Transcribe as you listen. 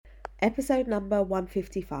Episode number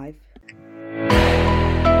 155.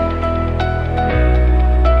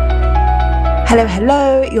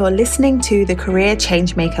 Hello, you're listening to the Career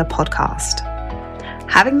Changemaker podcast.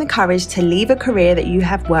 Having the courage to leave a career that you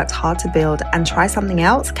have worked hard to build and try something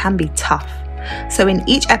else can be tough. So in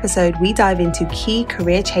each episode, we dive into key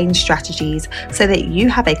career change strategies so that you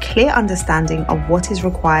have a clear understanding of what is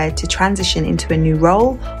required to transition into a new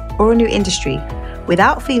role or a new industry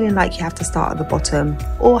without feeling like you have to start at the bottom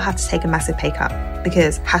or have to take a massive pay cut,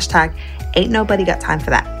 because hashtag ain't nobody got time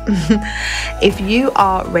for that. If you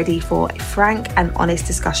are ready for frank and honest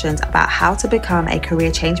discussions about how to become a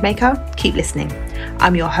career change maker, keep listening.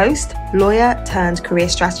 I'm your host, lawyer turned career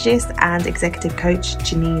strategist and executive coach,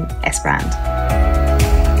 Janine Esbrand.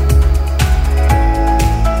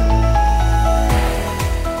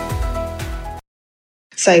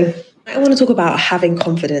 So I want to talk about having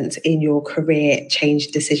confidence in your career change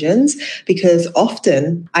decisions, because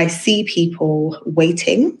often I see people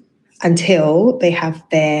waiting until they have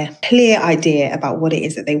their clear idea about what it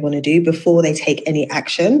is that they want to do before they take any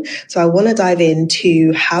action. So I want to dive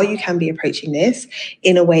into how you can be approaching this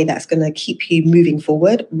in a way that's going to keep you moving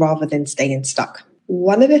forward rather than staying stuck.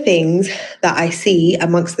 One of the things that I see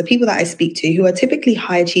amongst the people that I speak to, who are typically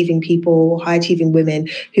high-achieving people, high-achieving women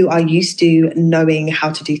who are used to knowing how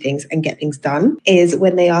to do things and get things done, is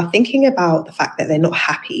when they are thinking about the fact that they're not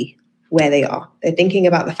happy where they are. They're thinking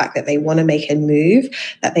about the fact that they want to make a move,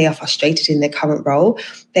 that they are frustrated in their current role.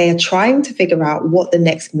 They are trying to figure out what the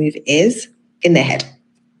next move is in their head.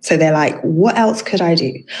 So they're like, what else could I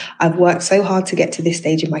do? I've worked so hard to get to this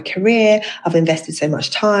stage in my career. I've invested so much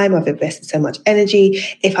time. I've invested so much energy.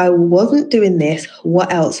 If I wasn't doing this,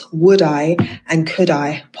 what else would I and could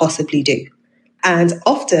I possibly do? And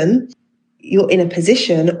often you're in a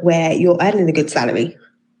position where you're earning a good salary,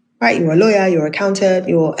 right? You're a lawyer, you're an accountant,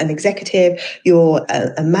 you're an executive, you're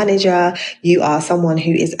a manager, you are someone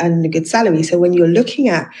who is earning a good salary. So when you're looking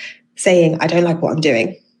at saying, I don't like what I'm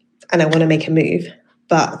doing and I want to make a move,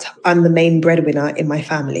 but I'm the main breadwinner in my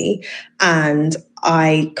family and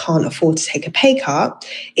I can't afford to take a pay cut,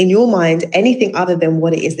 in your mind, anything other than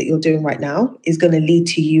what it is that you're doing right now is going to lead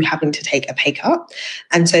to you having to take a pay cut.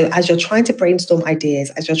 And so as you're trying to brainstorm ideas,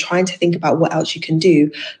 as you're trying to think about what else you can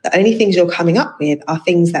do, the only things you're coming up with are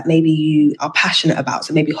things that maybe you are passionate about.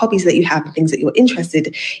 So maybe hobbies that you have and things that you're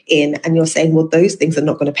interested in. And you're saying, well, those things are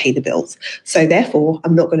not going to pay the bills. So therefore,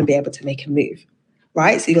 I'm not going to be able to make a move,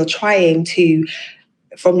 right? So you're trying to,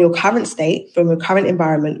 from your current state, from your current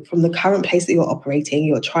environment, from the current place that you're operating,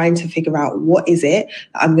 you're trying to figure out what is it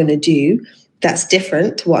that I'm going to do that's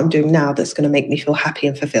different to what I'm doing now that's going to make me feel happy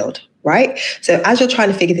and fulfilled, right? So as you're trying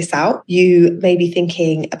to figure this out, you may be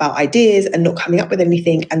thinking about ideas and not coming up with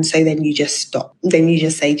anything. And so then you just stop. Then you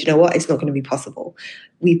just say, do you know what? It's not going to be possible.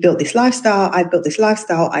 We've built this lifestyle. I've built this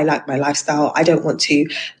lifestyle. I like my lifestyle. I don't want to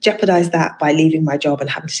jeopardize that by leaving my job and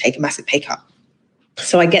having to take a massive pay cut.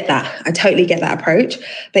 So I get that. I totally get that approach.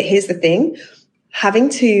 But here's the thing. Having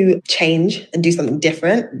to change and do something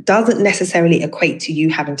different doesn't necessarily equate to you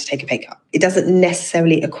having to take a pay cut. It doesn't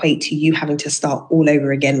necessarily equate to you having to start all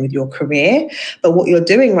over again with your career. But what you're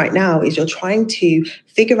doing right now is you're trying to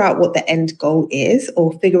figure out what the end goal is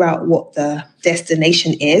or figure out what the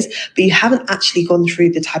destination is, but you haven't actually gone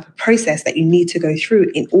through the type of process that you need to go through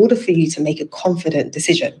in order for you to make a confident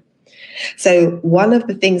decision. So one of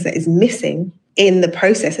the things that is missing in the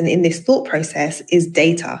process and in this thought process is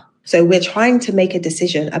data. So we're trying to make a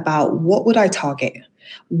decision about what would I target?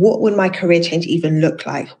 What would my career change even look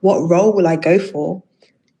like? What role will I go for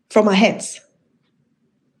from our heads?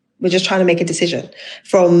 We're just trying to make a decision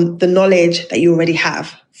from the knowledge that you already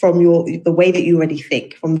have, from the way that you already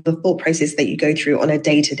think, from the thought process that you go through on a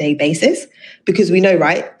day-to-day basis. Because we know,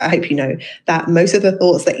 right? I hope you know that most of the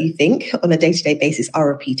thoughts that you think on a day-to-day basis are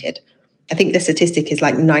repeated. I think the statistic is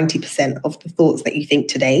like 90% of the thoughts that you think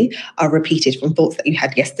today are repeated from thoughts that you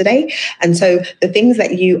had yesterday. And so the things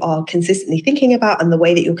that you are consistently thinking about and the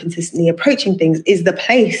way that you're consistently approaching things is the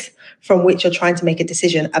place from which you're trying to make a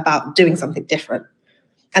decision about doing something different.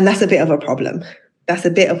 And that's a bit of a problem. That's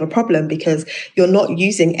a bit of a problem because you're not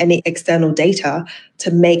using any external data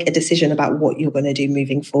to make a decision about what you're going to do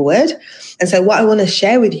moving forward. And so what I want to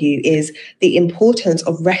share with you is the importance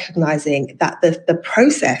of recognizing that the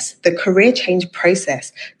process, the career change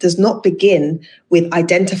process, does not begin with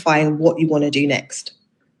identifying what you want to do next.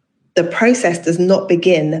 The process does not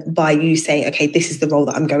begin by you saying, okay, this is the role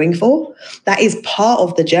that I'm going for. That is part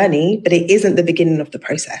of the journey, but it isn't the beginning of the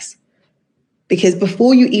process. Because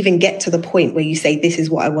before you even get to the point where you say, this is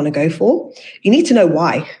what I want to go for, you need to know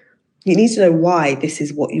why. You need to know why this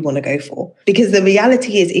is what you want to go for. Because the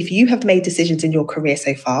reality is, if you have made decisions in your career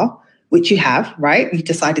so far, which you have, right? You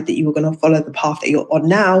decided that you were going to follow the path that you're on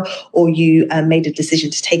now, or you made a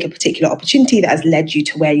decision to take a particular opportunity that has led you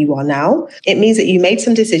to where you are now. It means that you made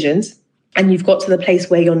some decisions and you've got to the place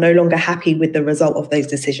where you're no longer happy with the result of those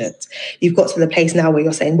decisions. You've got to the place now where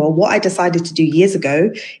you're saying, well, what I decided to do years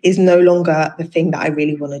ago is no longer the thing that I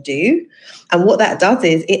really want to do. And what that does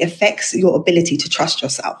is it affects your ability to trust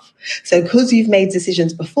yourself. So because you've made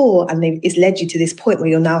decisions before and it's led you to this point where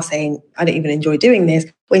you're now saying, I don't even enjoy doing this.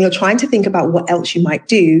 When you're trying to think about what else you might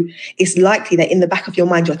do, it's likely that in the back of your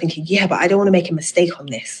mind, you're thinking, yeah, but I don't want to make a mistake on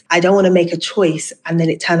this. I don't want to make a choice and then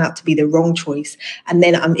it turn out to be the wrong choice. And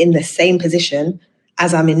then I'm in the same position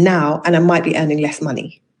as I'm in now and I might be earning less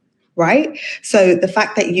money. Right? So the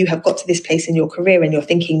fact that you have got to this place in your career and you're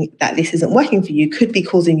thinking that this isn't working for you could be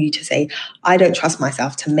causing you to say, I don't trust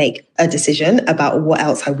myself to make a decision about what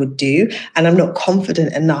else I would do. And I'm not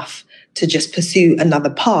confident enough to just pursue another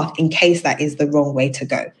path in case that is the wrong way to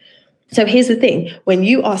go. So here's the thing. When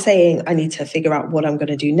you are saying, I need to figure out what I'm going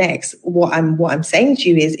to do next, what I'm saying to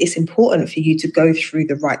you is it's important for you to go through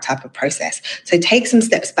the right type of process. So take some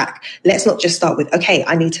steps back. Let's not just start with, okay,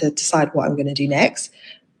 I need to decide what I'm going to do next.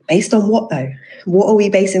 Based on what though? What are we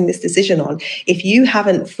basing this decision on? If you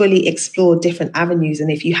haven't fully explored different avenues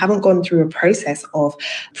and if you haven't gone through a process of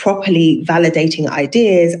properly validating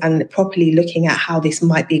ideas and properly looking at how this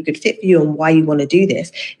might be a good fit for you and why you want to do this,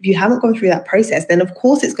 if you haven't gone through that process, then of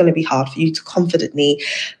course it's going to be hard for you to confidently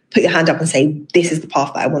put your hand up and say, this is the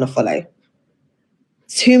path that I want to follow.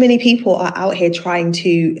 Too many people are out here trying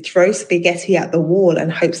to throw spaghetti at the wall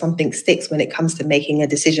and hope something sticks when it comes to making a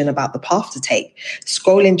decision about the path to take.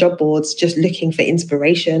 Scrolling job boards, just looking for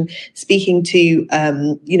inspiration, speaking to,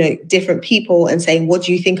 different people and saying, what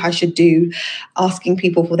do you think I should do? Asking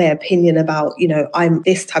people for their opinion about, I'm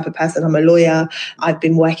this type of person. I'm a lawyer. I've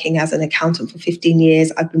been working as an accountant for 15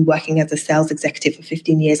 years. I've been working as a sales executive for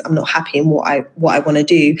 15 years. I'm not happy in what I want to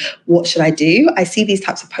do. What should I do? I see these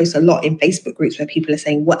types of posts a lot in Facebook groups where people are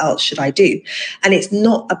saying, what else should I do? And it's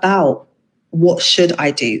not about what should I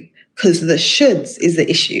do, because the shoulds is the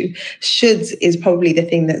issue. Shoulds is probably the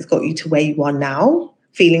thing that's got you to where you are now,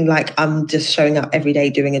 feeling like I'm just showing up every day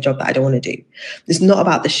doing a job that I don't want to do. It's not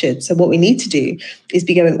about the should. So what we need to do is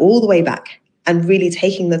be going all the way back and really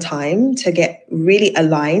taking the time to get really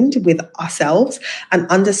aligned with ourselves and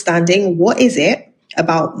understanding what is it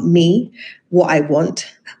about me, what I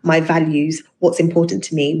want, my values, what's important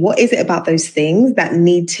to me. What is it about those things that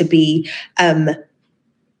need to be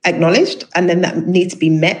acknowledged and then that need to be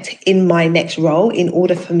met in my next role in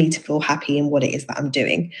order for me to feel happy in what it is that I'm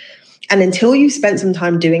doing. And until you've spent some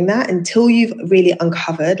time doing that, until you've really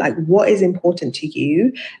uncovered like what is important to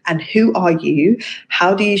you and who are you,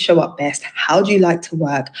 how do you show up best? How do you like to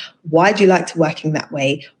work? Why do you like to working that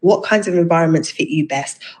way? What kinds of environments fit you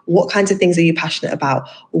best? What kinds of things are you passionate about?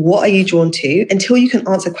 What are you drawn to? Until you can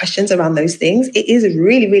answer questions around those things, it is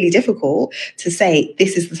really, really difficult to say,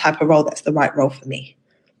 this is the type of role that's the right role for me.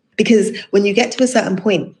 Because when you get to a certain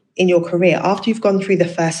point in your career, after you've gone through the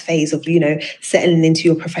first phase of, settling into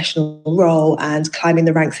your professional role and climbing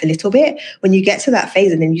the ranks a little bit, when you get to that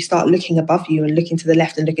phase and then you start looking above you and looking to the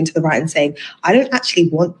left and looking to the right and saying, I don't actually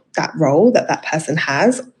want that role that person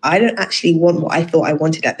has. I don't actually want what I thought I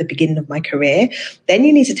wanted at the beginning of my career. Then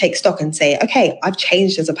you need to take stock and say, okay, I've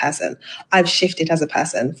changed as a person. I've shifted as a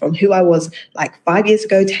person from who I was like 5 years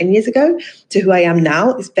ago, 10 years ago to who I am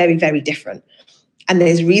now is very, very different. And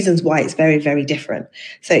there's reasons why it's very, very different.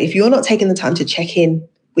 So if you're not taking the time to check in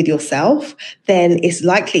with yourself, then it's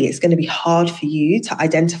likely it's going to be hard for you to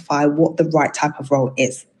identify what the right type of role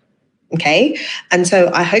is. Okay. And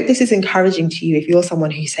so I hope this is encouraging to you if you're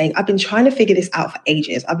someone who's saying, I've been trying to figure this out for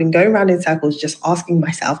ages. I've been going around in circles, just asking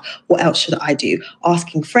myself, what else should I do?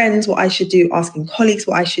 Asking friends what I should do, asking colleagues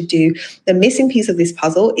what I should do. The missing piece of this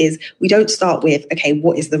puzzle is we don't start with, okay,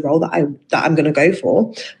 what is the role that I'm going to go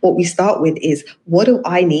for? What we start with is, what do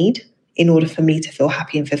I need in order for me to feel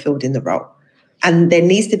happy and fulfilled in the role? And there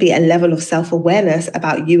needs to be a level of self-awareness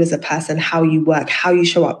about you as a person, how you work, how you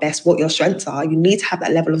show up best, what your strengths are. You need to have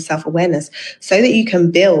that level of self-awareness so that you can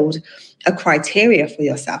build a criteria for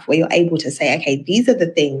yourself where you're able to say, okay, these are the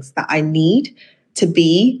things that I need to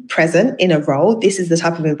be present in a role. This is the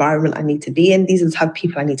type of environment I need to be in. These are the type of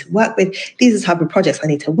people I need to work with. These are the type of projects I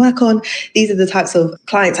need to work on. These are the types of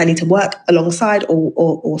clients I need to work alongside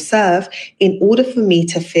or serve in order for me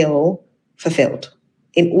to feel fulfilled.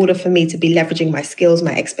 In order for me to be leveraging my skills,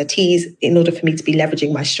 my expertise, in order for me to be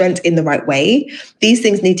leveraging my strengths in the right way, these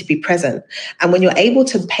things need to be present. And when you're able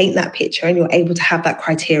to paint that picture and you're able to have that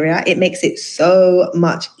criteria, it makes it so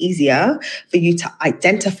much easier for you to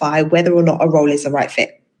identify whether or not a role is the right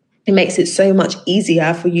fit. it makes it so much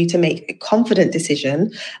easier for you to make a confident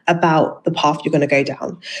decision about the path you're going to go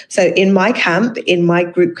down. So in my camp, in my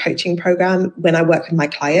group coaching program, when I work with my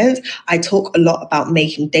clients, I talk a lot about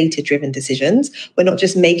making data-driven decisions. We're not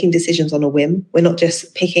just making decisions on a whim. We're not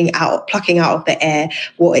just plucking out of the air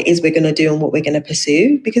what it is we're going to do and what we're going to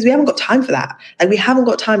pursue, because we haven't got time for that. Like, we haven't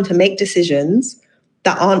got time to make decisions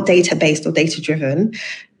that aren't data-based or data-driven,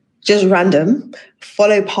 just random,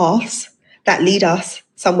 follow paths that lead us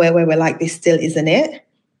somewhere where we're like, this still isn't it.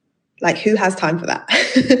 Like, who has time for that?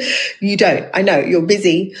 You don't. I know you're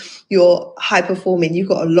busy, you're high performing, you've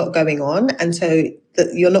got a lot going on. And so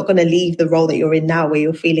you're not going to leave the role that you're in now, where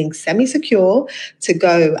you're feeling semi-secure, to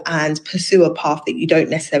go and pursue a path that you don't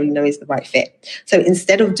necessarily know is the right fit. So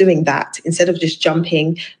instead of doing that, instead of just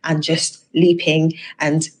jumping and just leaping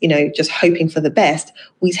and, just hoping for the best,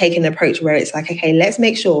 we take an approach where it's like, okay, let's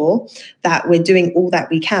make sure that we're doing all that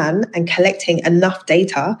we can and collecting enough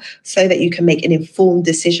data so that you can make an informed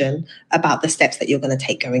decision about the steps that you're going to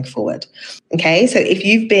take going forward. Okay, so if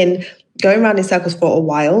you've been going around in circles for a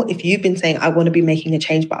while, if you've been saying, I want to be making a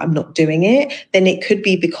change, but I'm not doing it, then it could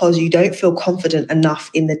be because you don't feel confident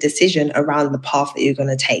enough in the decision around the path that you're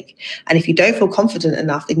going to take. And if you don't feel confident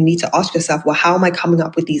enough, then you need to ask yourself, well, how am I coming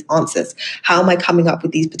up with these answers? How am I coming up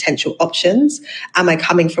with these potential options? Am I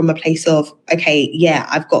coming from a place of, okay, yeah,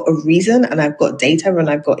 I've got a reason and I've got data and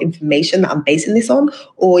I've got information that I'm basing this on?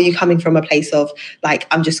 Or are you coming from a place of like,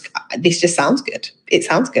 this just sounds good. It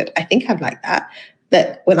sounds good. I think I'd like that.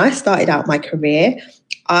 That when I started out my career,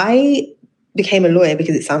 I became a lawyer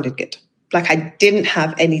because it sounded good. Like, I didn't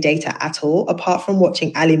have any data at all, apart from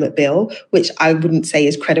watching Ally McBeal, which I wouldn't say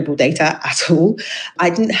is credible data at all. I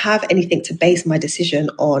didn't have anything to base my decision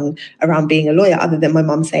on around being a lawyer, other than my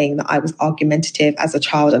mum saying that I was argumentative as a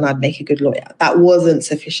child and I'd make a good lawyer. That wasn't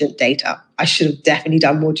sufficient data. I should have definitely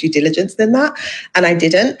done more due diligence than that, and I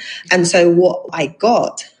didn't. And so what I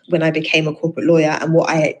got when I became a corporate lawyer and what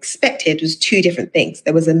I expected was two different things.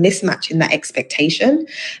 There was a mismatch in that expectation.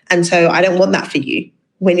 And so I don't want that for you.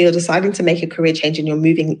 When you're deciding to make a career change and you're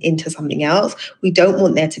moving into something else, we don't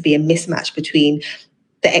want there to be a mismatch between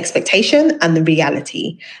the expectation and the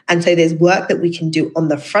reality. And so there's work that we can do on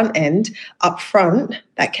the front end, up front,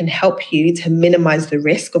 that can help you to minimize the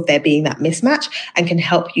risk of there being that mismatch and can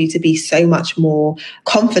help you to be so much more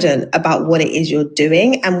confident about what it is you're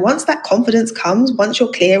doing. And once that confidence comes, once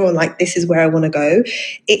you're clear on like, this is where I want to go,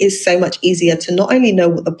 it is so much easier to not only know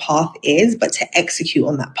what the path is, but to execute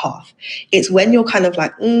on that path. It's when you're kind of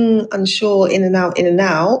like, unsure, in and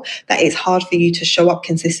out, that it's hard for you to show up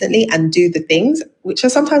consistently and do the things, which are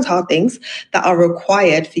sometimes hard things, that are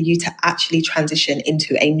required for you to actually transition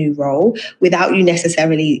into a new role without you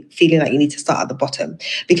necessarily feeling like you need to start at the bottom.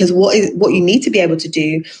 Because what you need to be able to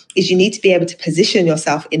do is you need to be able to position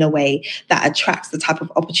yourself in a way that attracts the type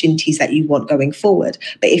of opportunities that you want going forward.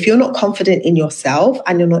 But if you're not confident in yourself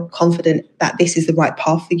and you're not confident that this is the right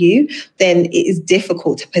path for you, then it is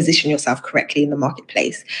difficult to position yourself correctly in the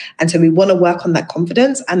marketplace. And so we want to work on that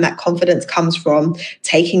confidence, and that confidence comes from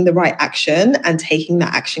taking the right action and taking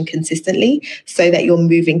that action consistently so that you're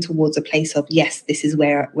moving towards a place of, yes, this is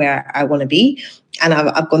where I want to be. And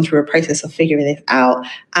I've gone through a process of figuring this out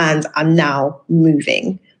and I'm now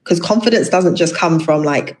moving. Because confidence doesn't just come from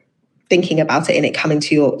like thinking about it and it coming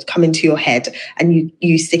to your head and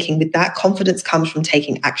you sticking with that. Confidence comes from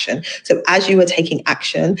taking action. So as you are taking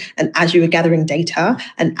action and as you are gathering data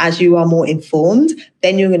and as you are more informed,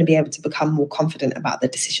 then you're going to be able to become more confident about the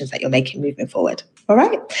decisions that you're making moving forward. All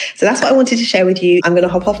right. So that's what I wanted to share with you. I'm going to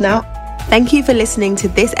hop off now. Thank you for listening to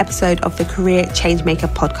this episode of the Career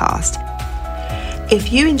Changemaker podcast.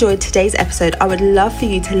 If you enjoyed today's episode, I would love for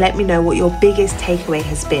you to let me know what your biggest takeaway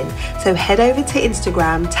has been. So head over to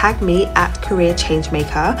Instagram, tag me at Career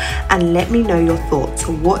Changemaker, and let me know your thoughts.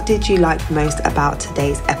 What did you like most about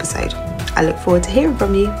today's episode? I look forward to hearing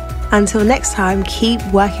from you. Until next time, keep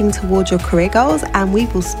working towards your career goals, and we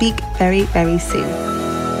will speak very, very soon.